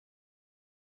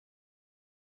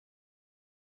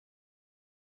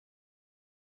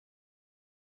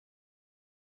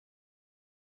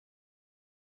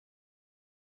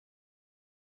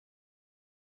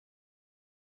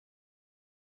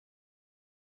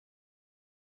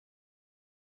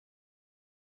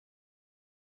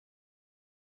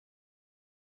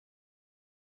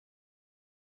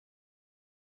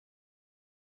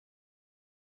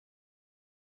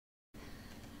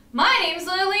My name's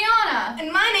Liliana.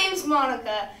 And my name's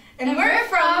Monica. And we're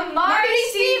from Marty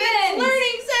Stevens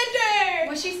Learning Center!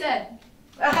 What she said.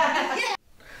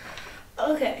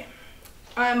 Okay.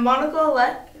 I'm Monica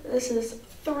Alette. This is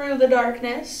Through the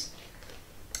Darkness.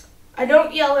 I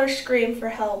don't yell or scream for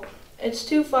help. It's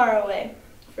too far away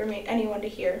for anyone to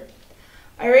hear.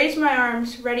 I raise my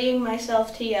arms, readying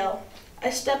myself to yell. I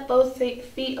step both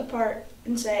feet apart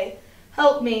and say,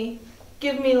 "Help me.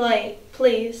 Give me light,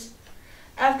 please."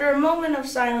 After a moment of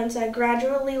silence, I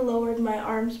gradually lowered my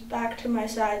arms back to my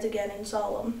sides again in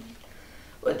solemn.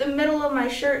 With the middle of my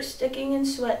shirt sticking in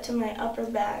sweat to my upper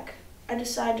back, I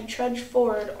decided to trudge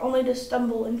forward, only to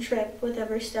stumble and trip with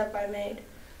every step I made.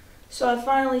 So I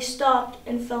finally stopped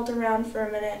and felt around for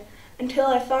a minute until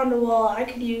I found a wall I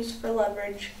could use for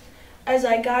leverage. As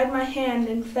I guide my hand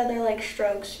in feather-like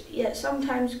strokes, yet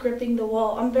sometimes gripping the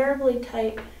wall unbearably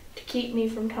tight to keep me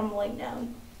from tumbling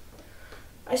down.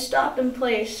 I stopped in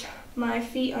place, my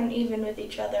feet uneven with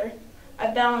each other. I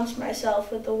balanced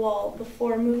myself with the wall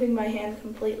before moving my hand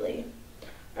completely.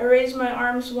 I raised my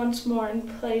arms once more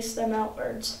and placed them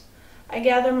outwards. I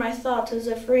gather my thoughts as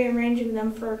if rearranging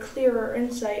them for a clearer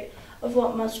insight of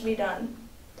what must be done.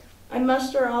 I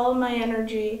muster all my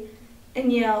energy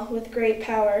and yell with great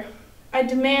power, "I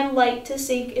demand light to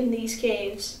seek in these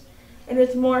caves." And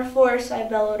with more force I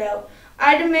bellowed out,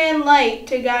 "I demand light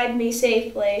to guide me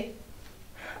safely."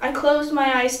 I closed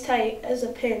my eyes tight as a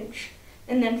pinch,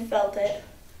 and then felt it.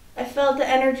 I felt the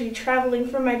energy traveling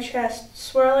from my chest,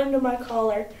 swirling to my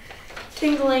collar,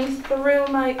 tingling through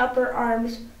my upper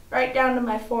arms, right down to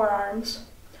my forearms.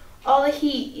 All the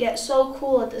heat, yet so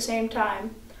cool at the same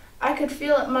time. I could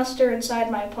feel it muster inside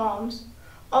my palms.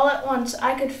 All at once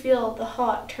I could feel the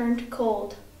hot turn to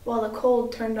cold, while the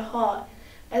cold turned to hot,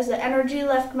 as the energy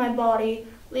left my body,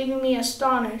 leaving me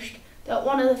astonished that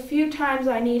one of the few times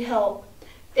I need help,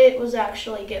 it was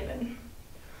actually given.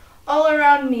 All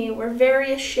around me were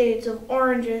various shades of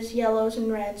oranges, yellows, and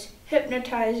reds,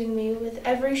 hypnotizing me with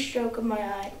every stroke of my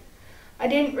eye. I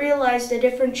didn't realize the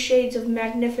different shades of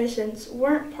magnificence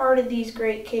weren't part of these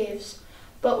great caves,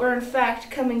 but were in fact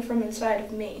coming from inside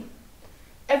of me.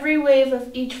 Every wave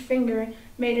of each finger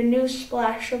made a new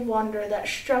splash of wonder that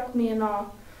struck me in awe,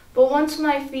 but once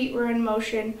my feet were in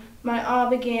motion, my awe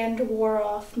began to wear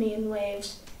off me in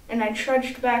waves, and I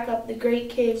trudged back up the great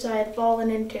caves I had fallen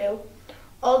into,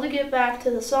 all to get back to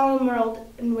the solemn world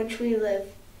in which we live,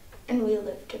 and we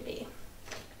live to be.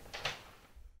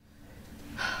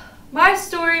 My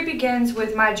story begins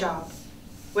with my job,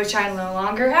 which I no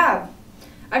longer have.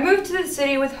 I moved to the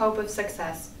city with hope of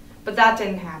success, but that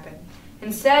didn't happen.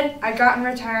 Instead, I got in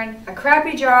return a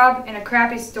crappy job in a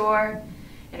crappy store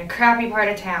in a crappy part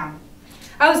of town.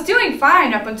 I was doing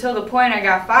fine up until the point I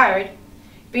got fired.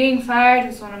 Being fired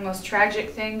was one of the most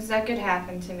tragic things that could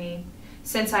happen to me,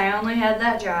 since I only had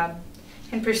that job.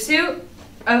 In pursuit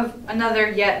of another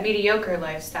yet mediocre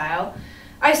lifestyle,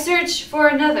 I searched for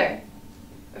another.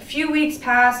 A few weeks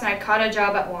passed and I caught a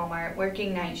job at Walmart,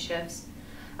 working night shifts.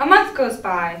 A month goes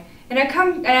by, and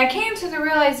I came to the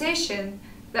realization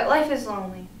that life is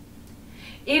lonely.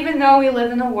 Even though we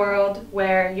live in a world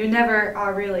where you never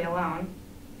are really alone.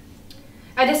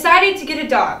 I decided to get a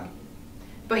dog,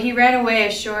 but he ran away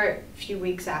a short few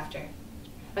weeks after.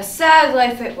 A sad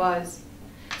life it was.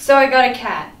 So I got a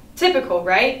cat. Typical,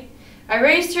 right? I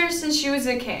raised her since she was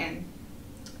a kitten.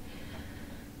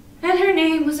 And her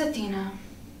name was Athena.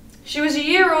 She was a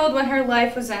year old when her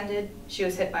life was ended. She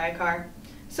was hit by a car.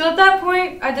 So at that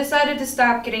point, I decided to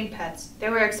stop getting pets. They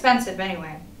were expensive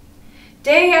anyway.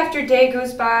 Day after day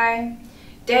goes by,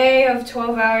 day of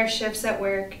 12-hour shifts at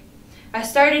work. I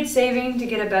started saving to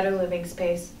get a better living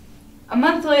space. A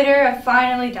month later, I've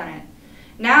finally done it.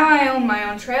 Now I own my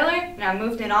own trailer, and I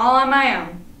moved in all on my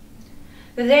own.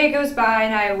 The day goes by,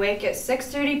 and I awake at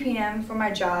 6:30 p.m. for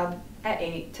my job at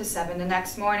 8 to 7 the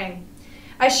next morning.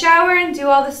 I shower and do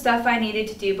all the stuff I needed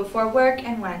to do before work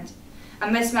and went. I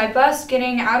missed my bus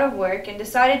getting out of work and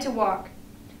decided to walk.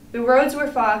 The roads were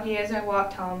foggy as I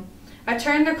walked home. I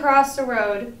turned across the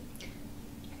road,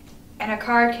 and a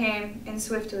car came in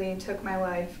swiftly and took my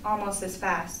life, almost as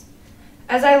fast.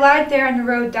 As I lied there on the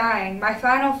road dying, my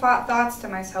final thoughts to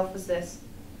myself was this: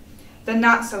 the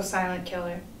not-so-silent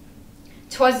killer.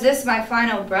 'Twas this my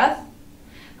final breath?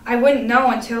 I wouldn't know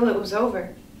until it was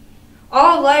over.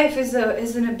 All life is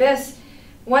an abyss.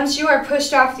 Once you are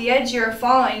pushed off the edge, you are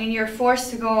falling, and you're forced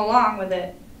to go along with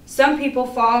it. Some people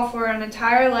fall for an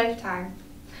entire lifetime.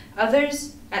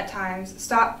 Others, at times,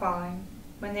 stop falling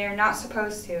when they are not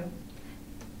supposed to,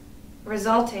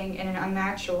 resulting in an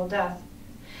unnatural death.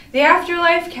 The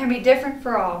afterlife can be different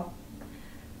for all.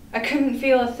 I couldn't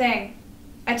feel a thing.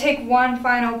 I take one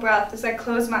final breath as I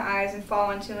close my eyes and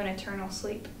fall into an eternal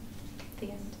sleep.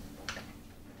 The end.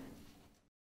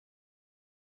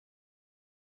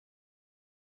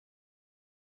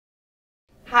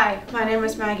 Hi, my name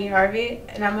is Maggie Harvey,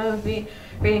 and I'm going to be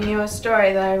reading you a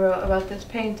story that I wrote about this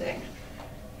painting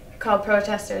called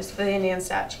Protesters for the Indian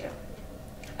Statue.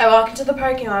 I walk into the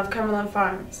parking lot of Cumberland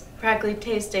Farms, practically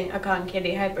tasting a cotton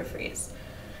candy hyperfreeze.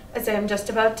 As I am just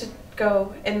about to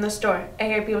go in the store, I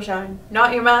hear people shouting,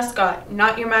 "Not your mascot,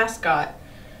 not your mascot."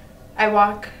 I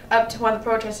walk up to one of the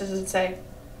protesters and say,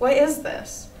 "What is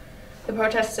this?" The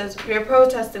protester says, "We are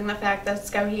protesting the fact that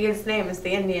Skowhegan's name is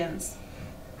the Indians."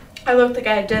 I look the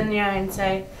guy dead in the eye and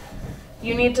say,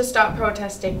 "You need to stop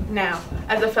protesting now.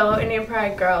 As a fellow Indian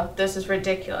Pride girl, this is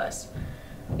ridiculous.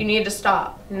 You need to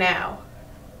stop now."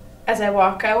 As I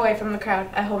walk away from the crowd,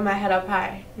 I hold my head up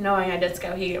high, knowing I did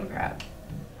Skowhegan proud.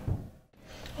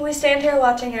 We stand here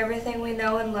watching everything we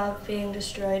know and love being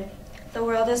destroyed. The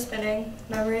world is spinning,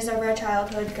 memories of our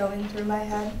childhood going through my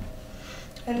head.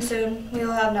 And soon we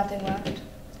will have nothing left.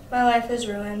 My life is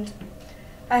ruined.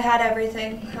 I had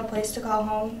everything, a place to call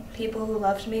home, people who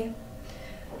loved me.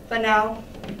 But now,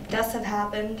 deaths have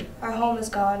happened, our home is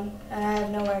gone, and I have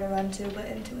nowhere to run to but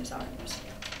into his arms.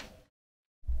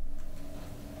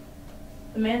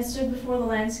 The man stood before the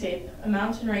landscape, a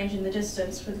mountain range in the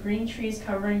distance, with green trees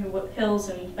covering the hills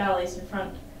and valleys in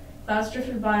front. Clouds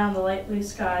drifted by on the light blue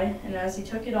sky, and as he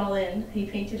took it all in, he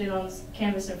painted it on the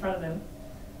canvas in front of him.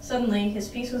 Suddenly, his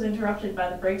piece was interrupted by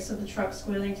the brakes of the truck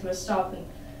squealing to a stop,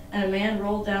 and a man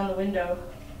rolled down the window.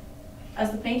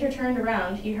 As the painter turned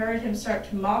around, he heard him start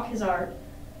to mock his art,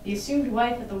 the assumed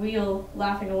wife at the wheel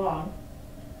laughing along.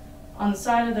 On the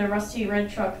side of the rusty red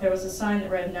truck, there was a sign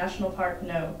that read, "National Park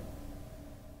No."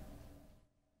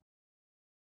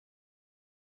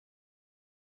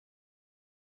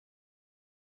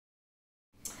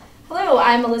 Hello,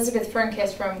 I'm Elizabeth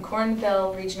Fernkiss from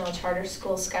Cornville Regional Charter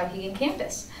School Skowhegan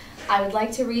campus. I would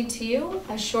like to read to you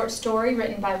a short story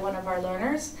written by one of our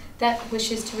learners that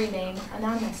wishes to remain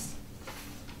anonymous.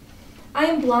 I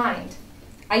am blind.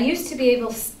 I used to be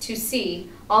able to see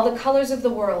all the colors of the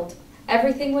world.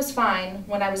 Everything was fine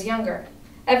when I was younger.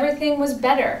 Everything was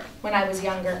better when I was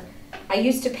younger. I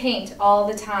used to paint all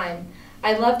the time.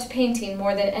 I loved painting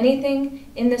more than anything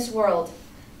in this world.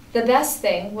 The best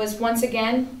thing was, once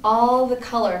again, all the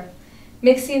color,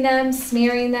 mixing them,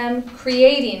 smearing them,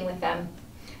 creating with them.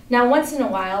 Now, once in a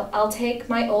while, I'll take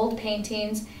my old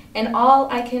paintings, and all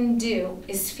I can do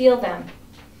is feel them.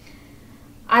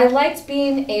 I liked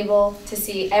being able to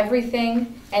see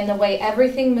everything, and the way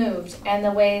everything moved, and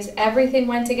the ways everything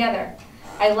went together.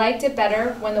 I liked it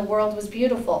better when the world was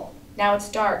beautiful. Now it's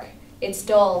dark, it's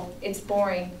dull, it's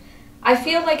boring. I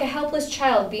feel like a helpless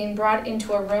child being brought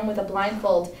into a room with a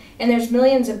blindfold, and there's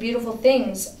millions of beautiful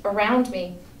things around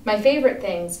me, my favorite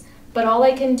things, but all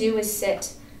I can do is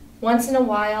sit. Once in a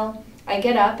while, I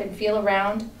get up and feel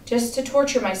around just to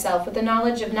torture myself with the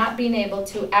knowledge of not being able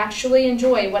to actually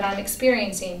enjoy what I'm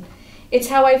experiencing. It's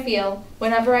how I feel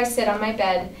whenever I sit on my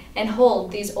bed and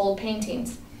hold these old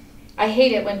paintings. I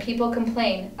hate it when people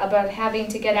complain about having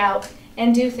to get out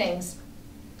and do things.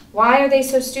 Why are they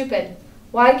so stupid?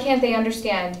 Why can't they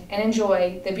understand and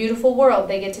enjoy the beautiful world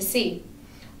they get to see?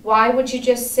 Why would you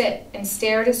just sit and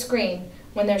stare at a screen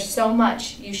when there's so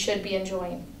much you should be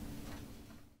enjoying?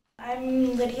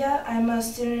 I'm Lydia. I'm a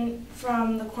student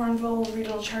from the Cornville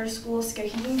Regional Charter School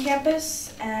Skowhegan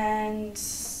campus, and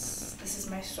this is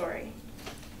my story.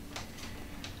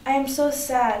 I am so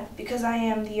sad because I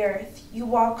am the earth. You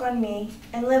walk on me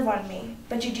and live on me,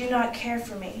 but you do not care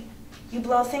for me. You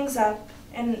blow things up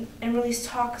and release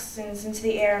toxins into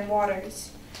the air and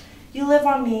waters. You live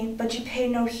on me, but you pay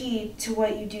no heed to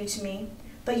what you do to me.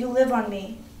 But you live on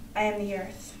me. I am the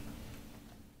earth.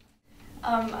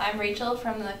 I'm Rachel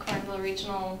from the Cornville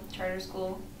Regional Charter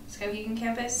School Skowhegan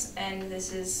campus, and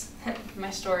this is my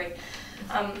story.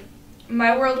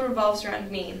 My world revolves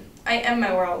around me. I am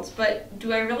my world, but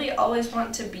do I really always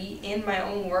want to be in my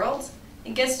own world?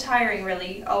 It gets tiring,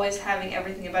 really, always having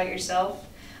everything about yourself.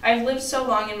 I've lived so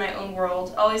long in my own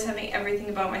world, always having everything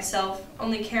about myself,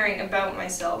 only caring about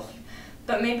myself.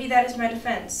 But maybe that is my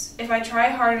defense. If I try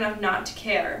hard enough not to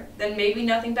care, then maybe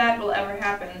nothing bad will ever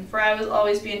happen, for I will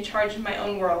always be in charge of my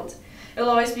own world. It will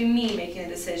always be me making the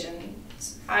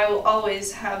decisions. I will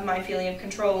always have my feeling of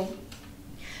control.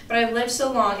 But I've lived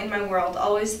so long in my world,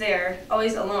 always there,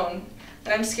 always alone,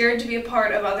 that I'm scared to be a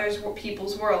part of other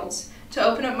people's worlds, to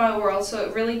open up my world so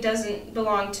it really doesn't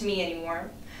belong to me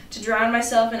anymore. To drown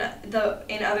myself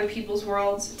in other people's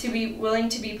worlds, to be willing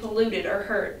to be polluted or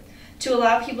hurt, to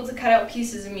allow people to cut out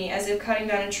pieces of me as if cutting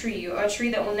down a tree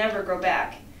that will never grow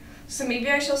back. So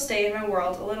maybe I shall stay in my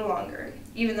world a little longer,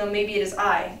 even though maybe it is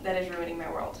I that is ruining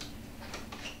my world.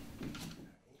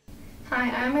 Hi,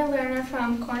 I'm a learner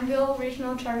from Cornville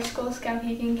Regional Charter School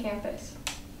Skowhegan campus.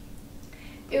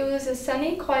 It was a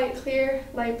sunny, quiet, clear,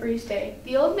 light breeze day.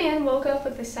 The old man woke up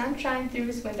with the sunshine through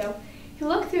his window. He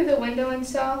looked through the window and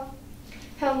saw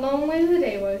how lonely the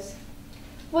day was.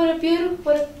 What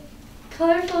a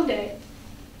colorful day.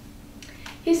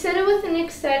 He said it with an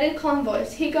excited, calm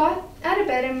voice. He got out of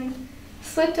bed and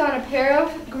slipped on a pair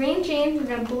of green jeans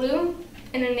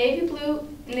and a navy blue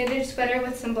knitted sweater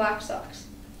with some black socks.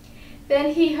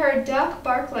 Then he heard Duck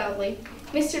bark loudly.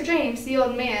 Mr. James, the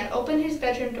old man, opened his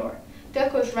bedroom door.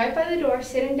 Duck was right by the door,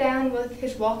 sitting down with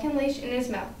his walking leash in his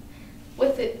mouth,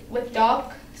 with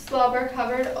dog slobber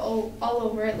covered all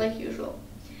over it like usual.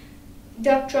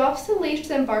 Duck drops the leash,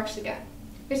 then barks again.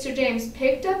 Mr. James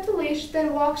picked up the leash,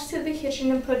 then walks to the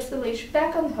kitchen and puts the leash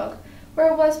back on the hook,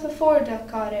 where it was before Duck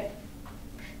got it.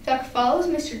 Duck follows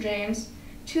Mr. James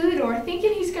to the door,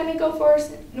 thinking he's going to go for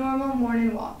his normal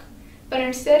morning walk. But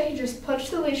instead, he just puts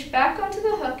the leash back onto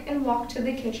the hook and walked to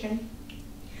the kitchen.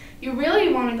 "You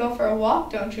really want to go for a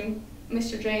walk, don't you?"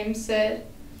 Mr. James said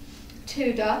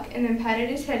to Duck, and then patted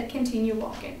his head to continue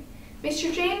walking.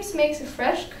 Mr. James makes a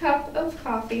fresh cup of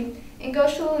coffee and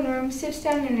goes to the living room, sits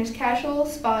down in his casual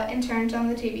spot, and turns on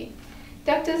the TV.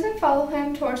 Duck doesn't follow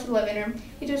him towards the living room.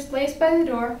 He just lays by the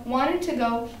door, wanting to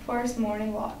go for his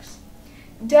morning walks.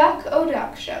 "Duck, oh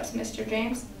Duck," shouts Mr.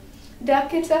 James.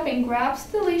 Duck gets up and grabs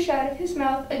the leash out of his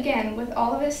mouth again with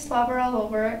all of his slobber all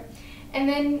over it, and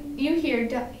then you hear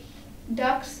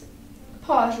Duck's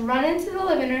paws run into the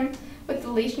living room with the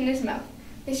leash in his mouth.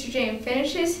 Mr. James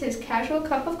finishes his casual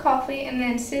cup of coffee and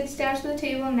then sits down to the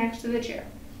table next to the chair.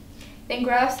 Then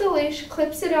grabs the leash,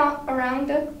 clips it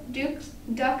around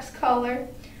Duck's collar,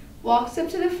 walks up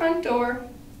to the front door,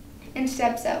 and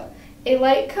steps out. A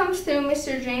light comes through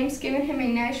Mr. James, giving him a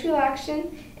nice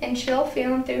relaxation and chill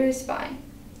feeling through his spine.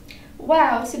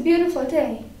 "Wow, it's a beautiful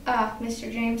day." "Ah,"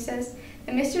 Mr. James says.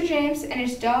 Then Mr. James and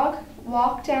his dog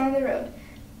walk down the road.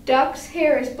 Duck's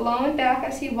hair is blowing back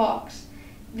as he walks.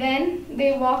 Then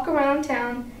they walk around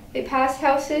town. They pass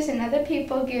houses and other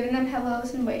people, giving them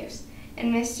hellos and waves.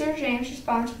 And Mr. James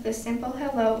responds with a simple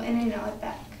hello and a nod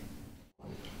back.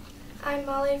 I'm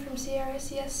Molly from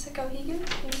CRCS Skowhegan,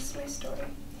 and this is my story.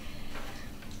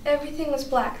 Everything was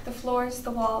black, the floors,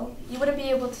 the wall. You wouldn't be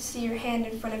able to see your hand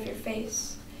in front of your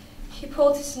face. He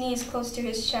pulled his knees close to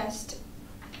his chest.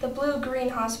 The blue-green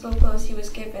hospital clothes he was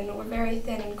given were very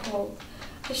thin and cold.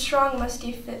 A strong,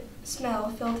 musty smell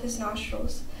filled his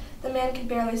nostrils. The man could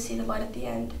barely see the light at the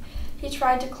end. He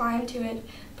tried to climb to it,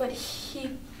 but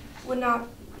he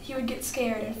would get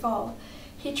scared and fall.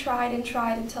 He tried and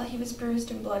tried until he was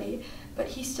bruised and bloody, but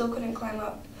he still couldn't climb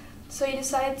up. So he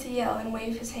decided to yell and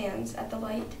wave his hands at the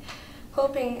light,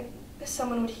 hoping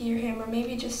someone would hear him or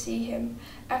maybe just see him.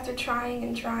 After trying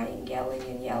and trying, yelling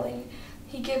and yelling,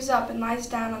 he gives up and lies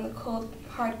down on the cold,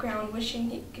 hard ground, wishing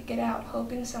he could get out,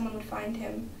 hoping someone would find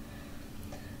him.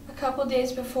 A couple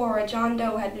days before, a John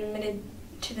Doe had been admitted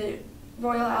to the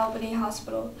Royal Albany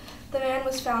Hospital. The man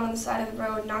was found on the side of the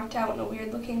road, knocked out in a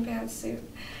weird-looking pantsuit.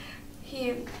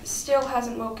 He still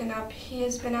hasn't woken up. He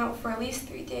has been out for at least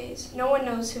 3 days. No one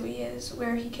knows who he is,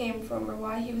 where he came from, or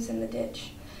why he was in the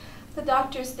ditch. The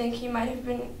doctors think he might have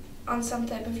been on some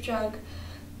type of drug,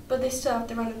 but they still have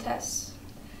to run the tests.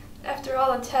 After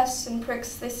all the tests and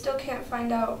pricks, they still can't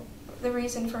find out the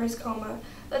reason for his coma.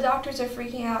 The doctors are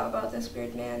freaking out about this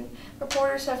weird man.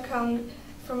 Reporters have come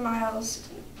from miles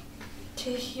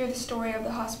to hear the story of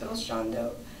the hospital's John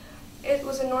Doe. It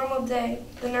was a normal day.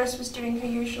 The nurse was doing her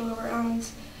usual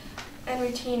rounds and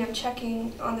routine of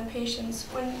checking on the patients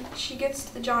when she gets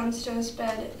to the John Doe's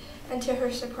bed, and to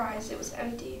her surprise, it was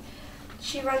empty.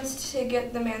 She runs to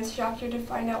get the man's doctor to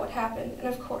find out what happened, and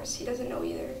of course, he doesn't know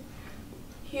either.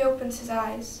 He opens his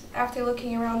eyes. After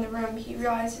looking around the room, he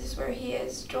realizes where he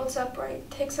is, jolts upright,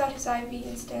 takes out his IV,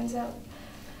 and stands up.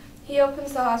 He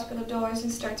opens the hospital doors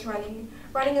and starts running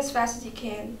as fast as he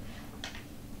can.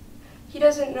 He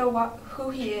doesn't know who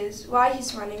he is, why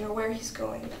he's running, or where he's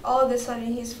going. All of a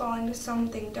sudden, he's falling to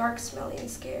something dark, smelly, and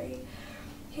scary.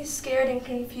 He's scared and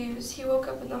confused. He woke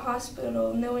up in the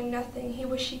hospital knowing nothing. He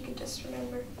wished he could just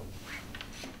remember.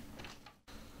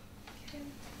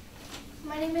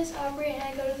 My name is Aubrey, and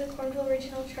I go to the Cornville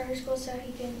Regional Charter School,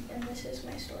 Skowhegan, and this is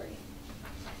my story.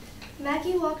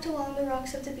 Maggie walked along the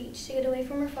rocks of the beach to get away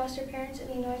from her foster parents and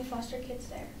the annoying foster kids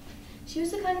there. She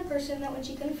was the kind of person that when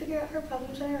she couldn't figure out her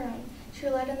problems on her own, she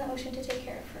relied on the ocean to take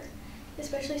care of her,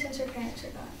 especially since her parents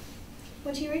were gone.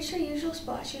 When she reached her usual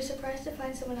spot, she was surprised to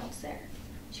find someone else there.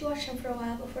 She watched him for a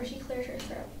while before she cleared her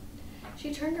throat.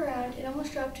 He turned around and he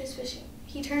almost dropped his fishing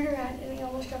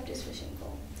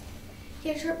pole. He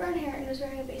had short brown hair and was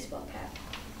wearing a baseball cap.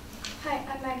 "Hi,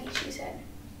 I'm Maggie," she said.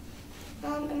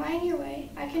 Am I in your way?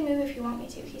 I can move if you want me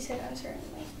to," he said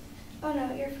uncertainly. "Oh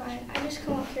no, you're fine. I just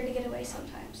come up here to get away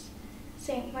sometimes."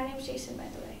 "Same. My name's Jason, by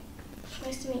the way."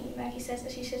 "Nice to meet you," Maggie says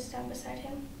as she sits down beside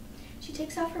him. She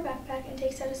takes off her backpack and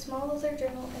takes out a small leather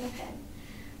journal and a pen.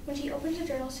 When she opens the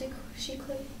journal, she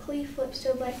quickly flips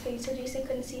to a blank page so Jason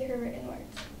couldn't see her written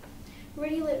words. "Where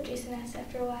do you live?" Jason asked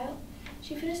after a while.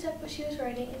 She finished up what she was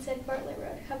writing and said, "Bartlett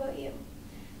Road. How about you?"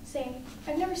 "Same.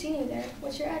 I've never seen you there.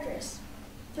 What's your address?"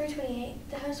 328,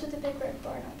 the house with the big red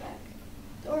barn out back."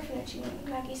 "The orphanage, you mean?"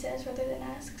 Maggie says rather than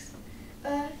asks.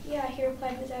 Yeah," he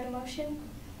replied without emotion.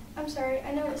 "I'm sorry,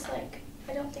 I know what it's like.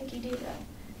 I don't think you do, though.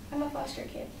 I'm a foster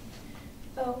kid."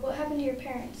 "Oh, what happened to your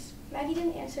parents?" Maggie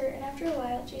didn't answer, and after a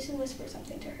while, Jason whispered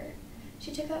something to her.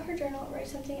 She took out her journal,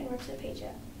 writes something, and rips the page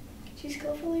up. She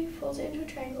skillfully folds it into a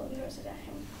triangle and throws it at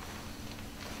him.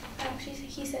 "Ouch,"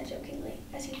 he said jokingly,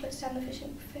 as he puts down the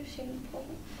fishing pole.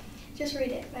 "Just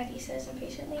read it," Maggie says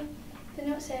impatiently. The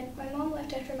note said, "My mom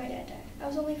left after my dad died. I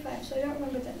was only 5, so I don't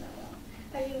remember them that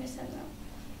well. I do miss them, though."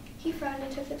 He frowned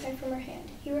and took the pen from her hand.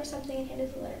 He wrote something and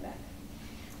handed the letter back.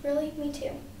 "Really? Me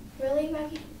too." "Really?"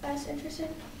 Maggie asked, interested.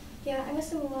 "Yeah, I miss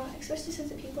them a lot, especially since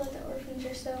the people at the orphanage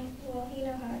are so, well, you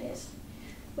know how it is."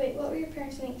 "Wait, what were your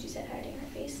parents' names?" she said, hiding her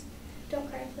face. "Don't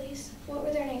cry, please." "What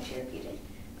were their names?" she repeated.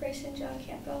 "Grace and John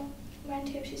Campbell." "Mine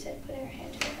too," she said, putting her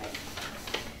hand to her head.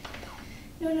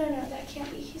 No, that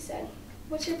can't be," he said.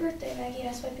 "What's your birthday?" Maggie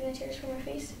asked, wiping the tears from her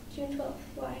face. "June 12th.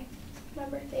 Why?" "My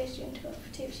birthday is June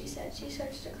 12th, too," she said. She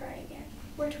starts to cry again.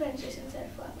 "We're twins," Jason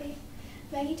said flatly.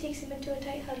 Maggie takes him into a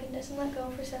tight hug and doesn't let go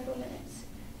for several minutes.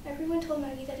 Everyone told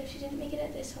Maggie that if she didn't make it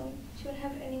at this home, she wouldn't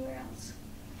have it anywhere else.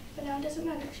 But now it doesn't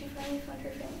matter. She finally found her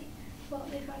family. Well,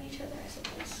 they found each other, I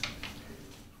suppose.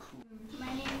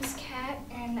 My name is Kat,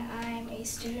 and I'm a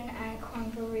student at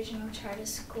Cornville Regional Charter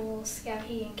School,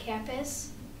 Skowhegan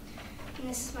campus. And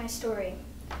this is my story.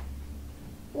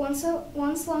 Once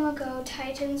long ago,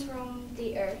 Titans roamed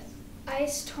the earth.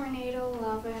 Ice, tornado,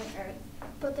 lava, and earth.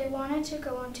 But they wanted to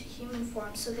go into human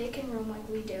form so they can roam like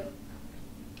we do.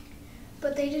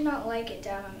 But they did not like it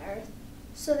down on earth.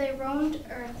 So they roamed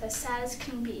earth as sad as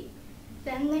can be.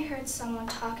 Then they heard someone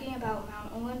talking about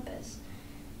Mount Olympus.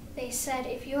 They said,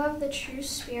 if you have the true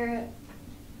spirit,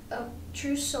 a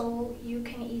true soul, you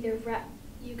can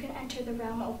enter the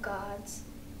realm of gods,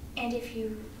 and if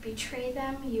you betray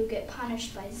them, you get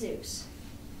punished by Zeus.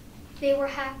 They were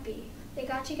happy. They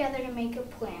got together to make a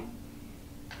plan.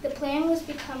 The plan was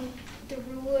become the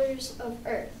rulers of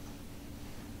earth.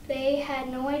 They had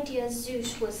no idea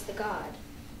Zeus was the god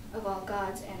of all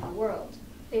gods and the world.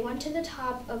 They went to the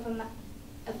top of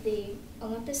the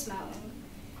Olympus mountain.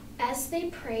 As they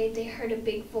prayed, they heard a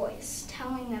big voice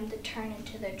telling them to turn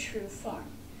into their true form.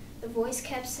 The voice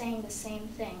kept saying the same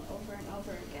thing over and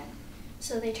over again,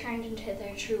 so they turned into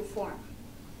their true form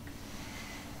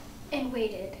and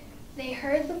waited. They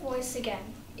heard the voice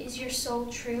again, "Is your soul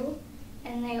true?"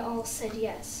 And they all said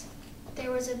yes. There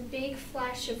was a big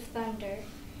flash of thunder,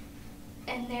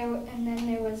 and then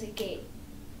there was a gate.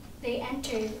 They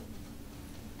entered,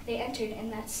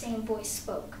 and that same voice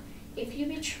spoke. "If you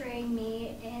betray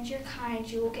me and your kind,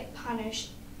 you will get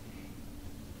punished,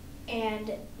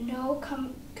 and no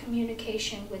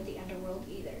communication with the underworld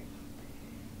either."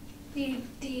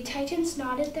 The Titans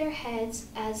nodded their heads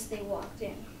as they walked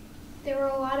in. There were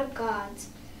a lot of gods.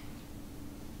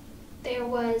 There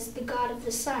was the god of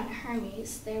the sun,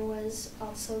 Hermes. There was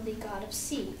also the god of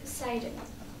sea, Poseidon.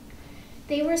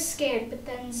 They were scared, but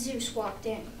then Zeus walked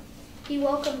in. He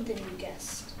welcomed the new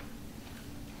guest.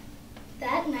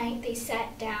 That night, they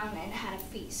sat down and had a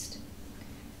feast.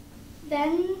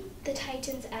 Then the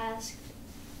Titans asked,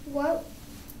 "What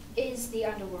is the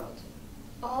underworld?"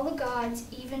 All the gods,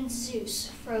 even Zeus,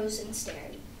 froze and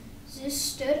stared. Zeus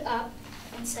stood up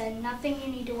and said, "Nothing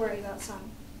you need to worry about,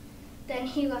 son." Then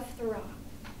he left the room.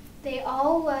 They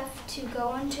all left to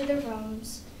go into their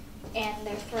rooms and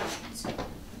their thrones.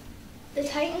 The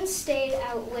Titans stayed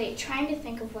out late trying to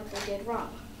think of what they did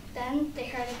wrong. Then they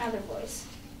heard another voice.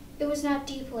 It was not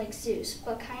deep like Zeus,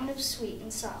 but kind of sweet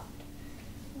and soft.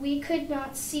 We could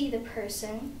not see the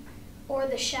person or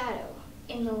the shadow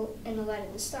in the light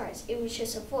of the stars. It was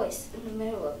just a voice in the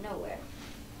middle of nowhere.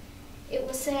 It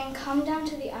was saying, "Come down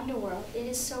to the underworld. It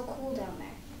is so cool down there."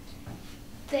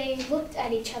 They looked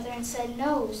at each other and said,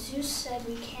 "No, Zeus said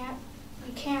we can't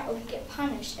or we get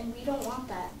punished, and we don't want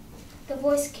that." The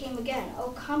voice came again.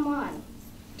 "Oh, come on.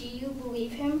 Do you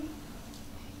believe him?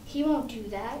 He won't do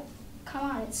that.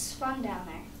 Come on, it's fun down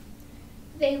there."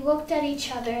 They looked at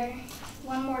each other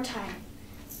One more time.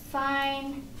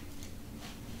 Fine.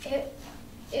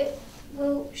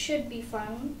 Should be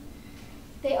fun.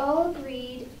 They all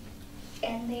agreed,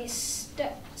 and they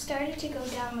started to go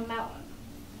down the mountain.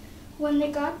 When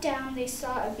they got down, they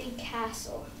saw a big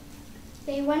castle.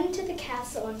 They went into the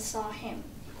castle and saw him,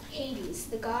 Hades,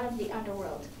 the god of the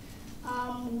underworld.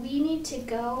 We need to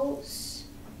go.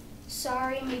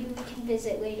 Sorry, maybe we can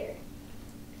visit later.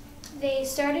 They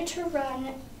started to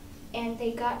run, and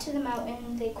they got to the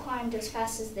mountain. They climbed as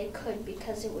fast as they could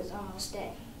because it was almost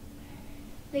day.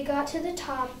 They got to the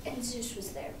top, and Zeus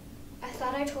was there. I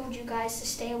thought I told you guys to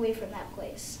stay away from that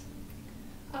place.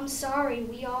 I'm sorry,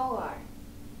 we all are.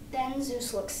 Then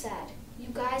Zeus looked sad. You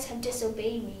guys have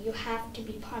disobeyed me. You have to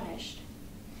be punished.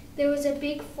 There was a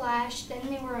big flash, then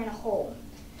they were in a hole.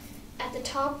 At the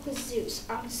top was Zeus.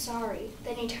 I'm sorry.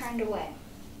 Then he turned away.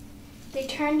 They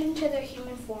turned into their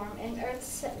human form, and the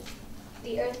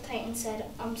Earth Titan said,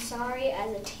 I'm sorry.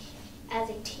 As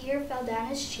a tear fell down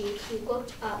his cheek, he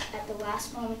looked up at the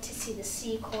last moment to see the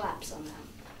sea collapse on them.